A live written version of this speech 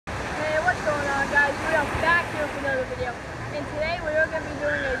video. And today we're going to be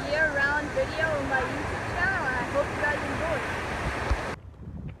doing a year-round video on my YouTube channel, and I hope you guys enjoy.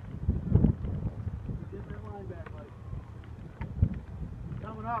 Get that line back, buddy.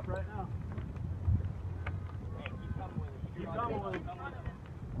 Coming up right now. Hey, keep coming with it. Keep coming with it.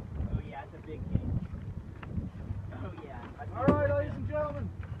 Oh yeah, it's a big game. Oh yeah. All right, ladies and gentlemen.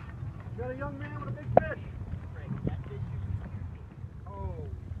 We got a young man with a big fish. Oh,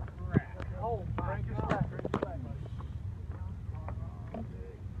 crap. Oh, crank your slack, buddy.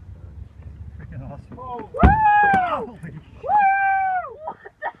 Freaking awesome. Woo! Oh. Woo! What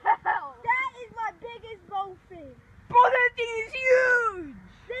the hell? That is my biggest bowfin. Bro, that thing is huge!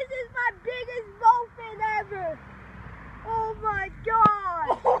 This is my biggest bowfin ever. Oh my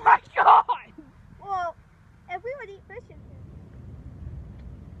god. Oh my god! Well, if we would eat fish in here.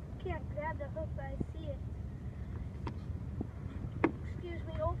 Can't grab the hook, but I see it. Excuse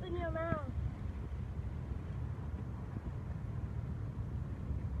me, open your mouth.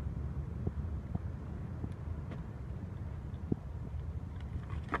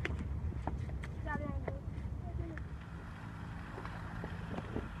 Got it, Andrew.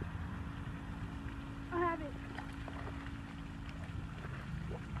 I have it.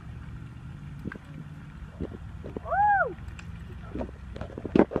 Woo!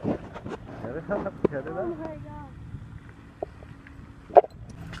 Get it up, get it Oh up. my god.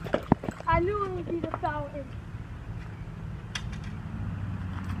 I knew it would be the fountain.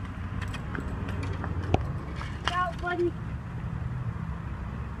 Out, buddy.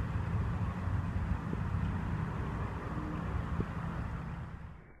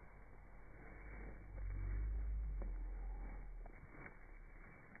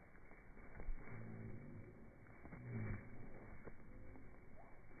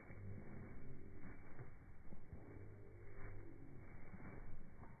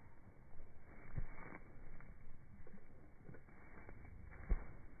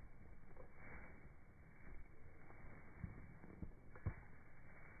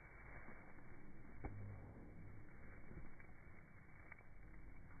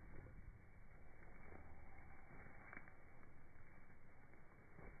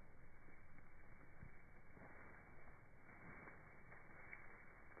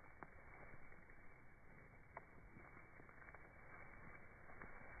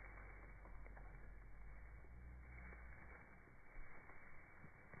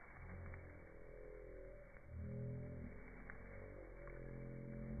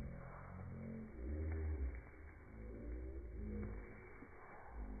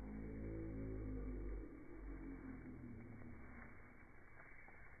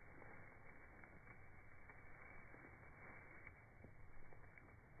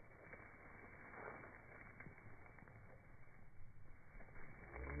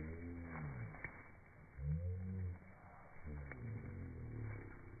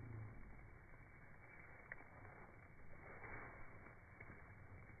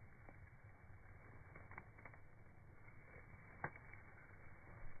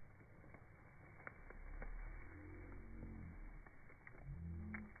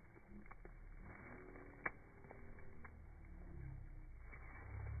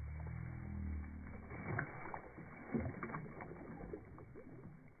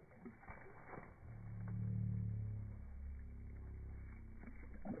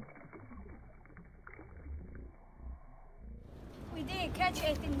 We didn't catch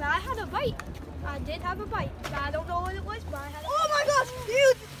anything, but I had a bite. I did have a bite. I don't know what it was, but I had a Oh my gosh!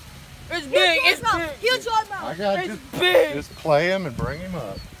 Huge! It's big, it's largemouth! big. Huge largemouth! I got It's big. just play him and bring him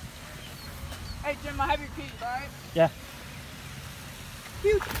up. Hey Jim, I have your keys, alright? Yeah.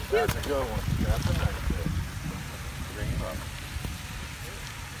 Huge! That's a good one. That's a nice fish. Bring him up.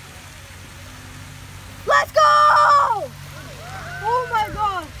 Let's go! Oh my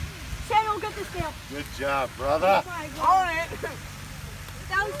god! Samuel, get this down. Good job, brother. Oh my god. Alright.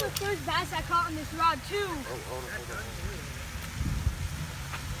 That was the first bass I caught on this rod too. Hold on.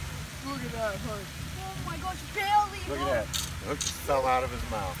 Look at that, huh? Oh my gosh, barely. Look at that. The hook just fell out of his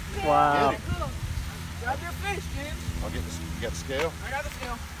mouth. Wow. Get it. Grab your fish, Jim. I'll get this. You got the scale? I got the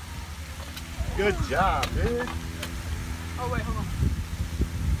scale. Good job, dude. Oh wait, hold on.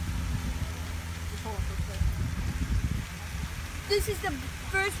 Just hold on for a second. This is the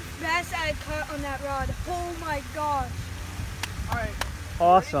first bass I caught on that rod. Oh my gosh. Alright.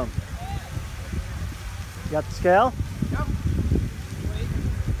 Awesome. You got the scale? Yep. Wait.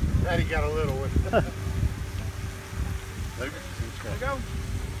 Daddy got a little one. There we go.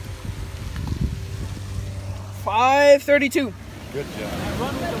 532. Good job.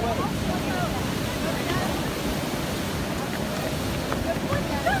 Run with the weather.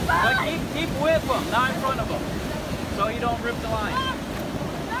 But keep with them, not in front of them. So you don't rip the line. Down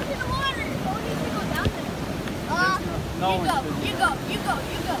to the water. Oh, you need to go down there. No You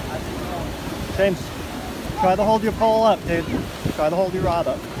go. James, try to hold your pole up, dude. Try to hold your rod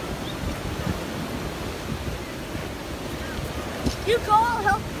up. You go, I'll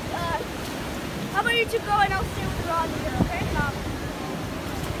help. How about you two go and I'll stay with the rod here, okay?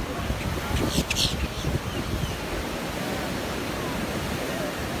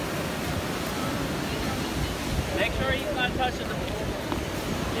 Make sure he's not touching the pool.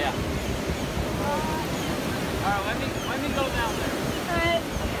 Yeah. Alright, let me go down there. Alright,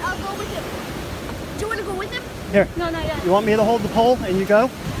 I'll go with him. Do you want to go with him? Here. No, not yet. You want me to hold the pole and you go?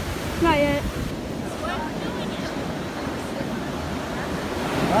 Not yet.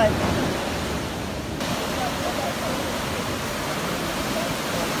 All right.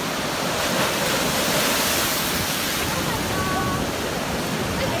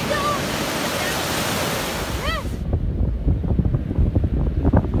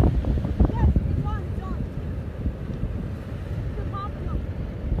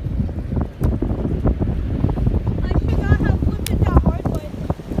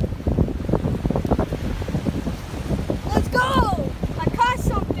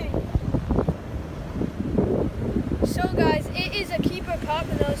 So guys, it is a keeper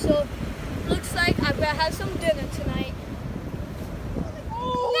pompano, so looks like I'm gonna have some dinner tonight.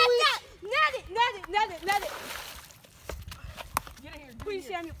 Net it! Get in here. Please,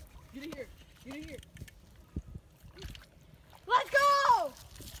 Samuel. Get in here. Let's go!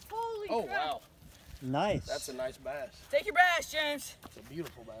 Holy Oh, crap. wow. Nice. That's a nice bass. Take your bass, James. It's a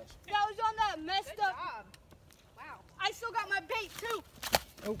beautiful bass. That was on that messed up. Wow. I still got my bait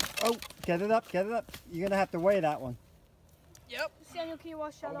too. Oh, get it up. You're gonna have to weigh that one. Yep. Samuel, can you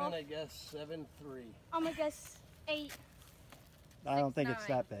wash that I'm off? gonna guess 7-3. I'm gonna guess 8. I don't think it's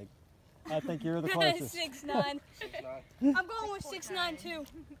that big. I think you're the closest. 6'9". 6-9. I'm going with 6'9" too.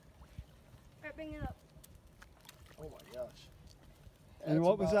 Alright, bring it up. Oh my gosh. And That's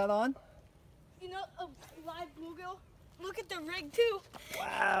what was about- that on? You know, a live bluegill. Look at the rig too.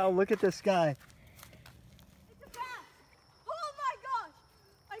 Wow, look at this guy. It's a bass. Oh my gosh.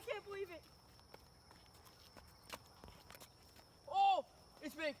 I can't believe it. Oh,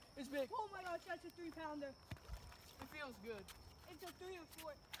 it's big. Oh my gosh, that's a 3-pounder. It feels good. It's a 3 or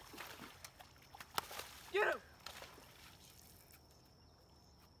 4. Get him.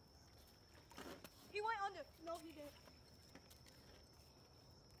 He went under. No, he didn't.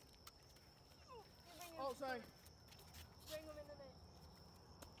 Oh, sorry. Bring him in the net.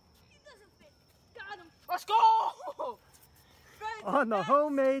 He doesn't fit. Got him. Let's go. On the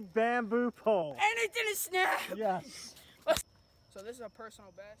homemade bamboo pole. And it didn't snap. Yes. So this is a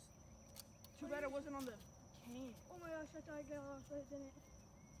personal best. Too bad it wasn't on the can. Oh my gosh, I thought I got off, but it didn't.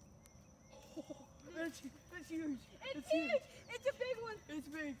 That's huge. It's huge. It's a big one. It's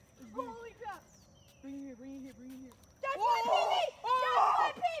big. Holy crap. Bring it here. That's Whoa! my PB. Oh!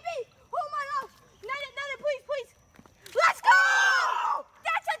 That's my PB. Oh my gosh. Net it, please. Let's go.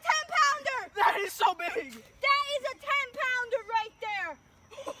 That's a 10-pounder. That is so big. That is a 10-pounder right there.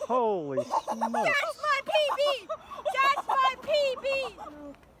 Holy smokes. That's my PB. That's my PB.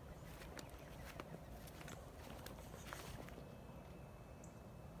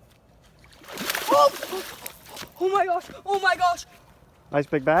 Oh my gosh. Nice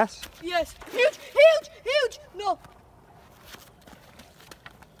big bass. Yes. Huge. No.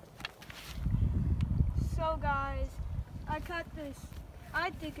 So guys, I caught this. I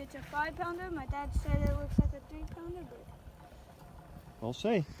think it's a 5-pounder. My dad said it looks like a 3-pounder, but We'll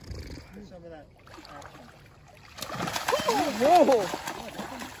see. Some of that action. Whoa.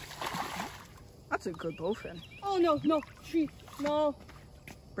 That's a good bowfin. oh no, tree, no.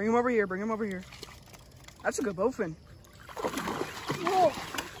 Bring him over here. That's a good bowfin. Whoa.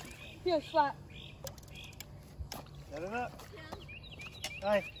 Here's flat. Set it up.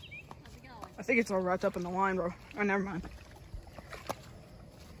 Hi. I think it's all wrapped up in the line, bro. Oh, never mind.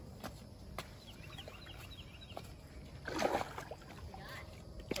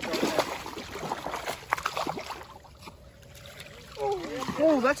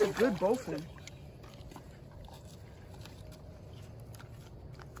 Oh, that's a good bowfin.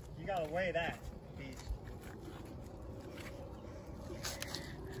 You gotta weigh that piece.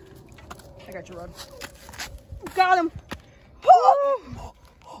 I got your rod. Got him.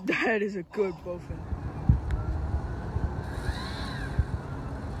 That is a good bowfin.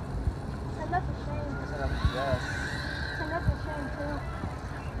 And that's a shame. And that's a shame too.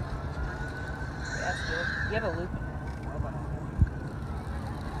 That's good. You have a loop in there.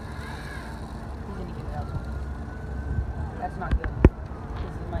 He's gonna get it out. That's not good.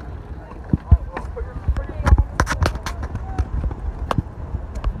 This is my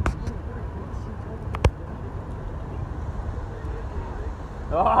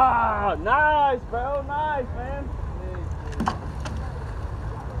Nice, man.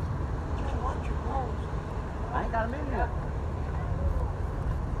 I ain't got him in yet.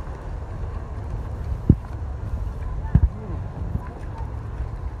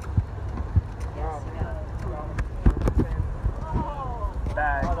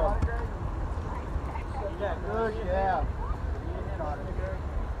 Bag. Good, yeah.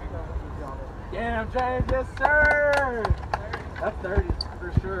 Damn, James, yes, sir. That's 30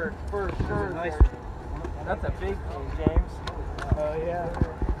 for sure. For sure. Nice. That's a big one, James. Oh,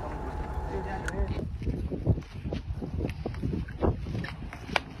 yeah.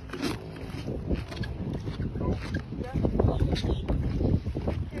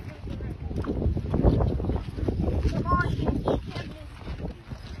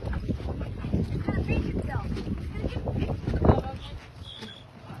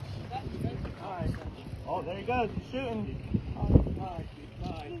 Oh, there he goes. He's shooting.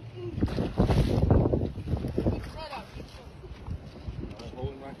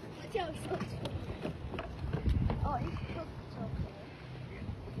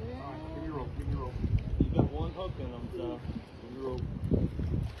 Give me your rope, give me your rope. You got one hook in them, so give me your rope.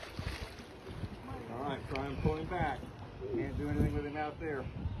 Alright, try and pull him back. Can't do anything with him out there.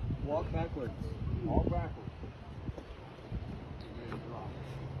 Walk backwards. Walk backwards.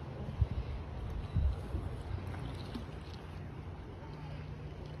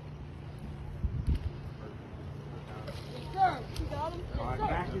 Alright,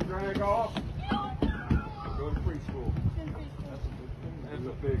 back and drag off. Go to preschool. That's a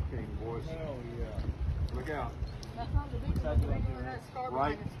big king, boys. Hell yeah. Look out.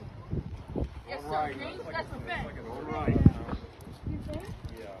 Right. Yes, All right. sir. James, that's a bet. All right.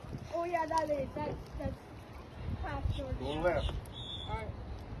 Yeah. Oh yeah, that is. That's half short. Go left.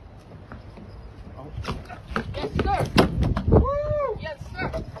 Yes, sir. Woo! Yes,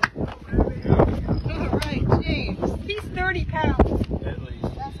 sir. All right, James. He's 30 pounds. At least.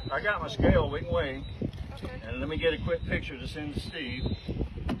 I got my scale, we can weigh. And let me get a quick picture to send to Steve.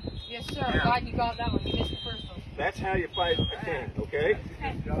 Yes, sir. I'm glad you got that one. You missed the first one. That's how you fight a king, okay?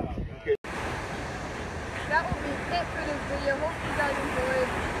 That will be it for this video. Hope you guys enjoyed.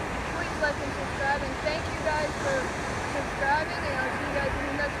 Please like and subscribe. And thank you guys for subscribing. And I'll see you guys in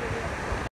the next video.